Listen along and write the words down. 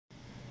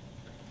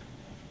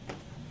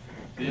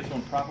They have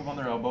someone prop up on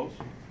their elbows.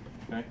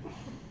 Okay.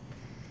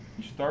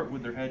 You start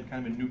with their head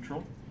kind of in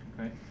neutral.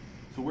 Okay.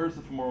 So where's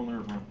the femoral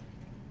nerve run?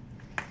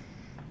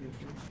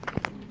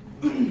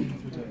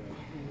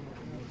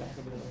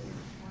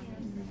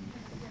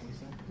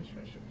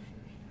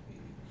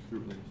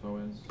 So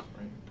is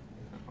right.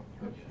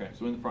 Okay,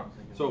 so in the front.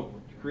 So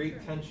to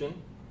create tension.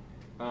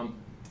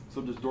 So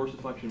does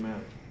dorsiflexion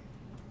matter?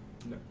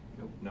 No.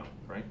 No,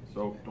 right?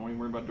 So don't even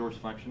worry about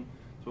dorsiflexion.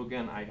 So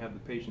again, I have the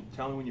patient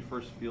tell me when you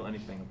first feel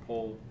anything, a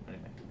pull,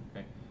 anything.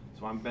 Okay.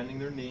 So I'm bending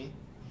their knee.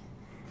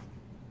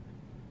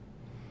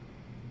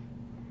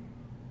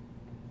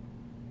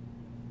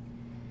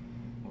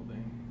 Okay.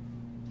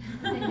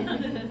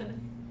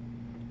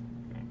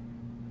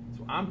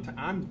 So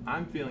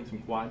I'm feeling some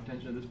quad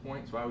tension at this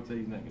point, so I would say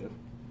he's negative.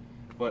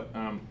 But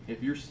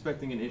if you're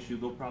suspecting an issue,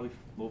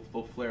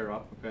 they'll flare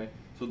up. Okay.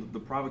 So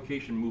the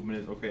provocation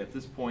movement is okay at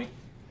this point,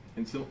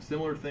 and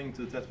similar thing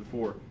to the test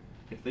before.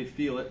 If they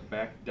feel it,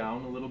 back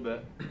down a little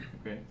bit.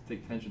 Okay.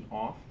 Take tension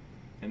off,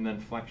 and then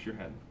flex your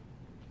head.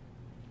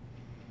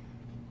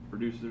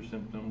 Reduce their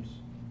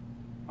symptoms.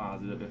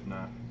 Positive if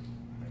not.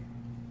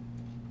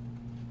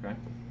 Okay.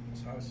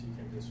 So obviously you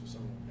can do this with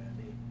someone with bad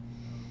knee.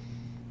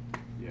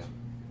 Yeah.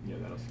 Yeah,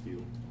 that'll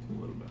skew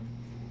a little bit.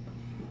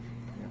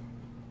 Yeah.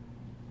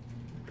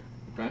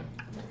 Okay.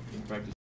 Practice.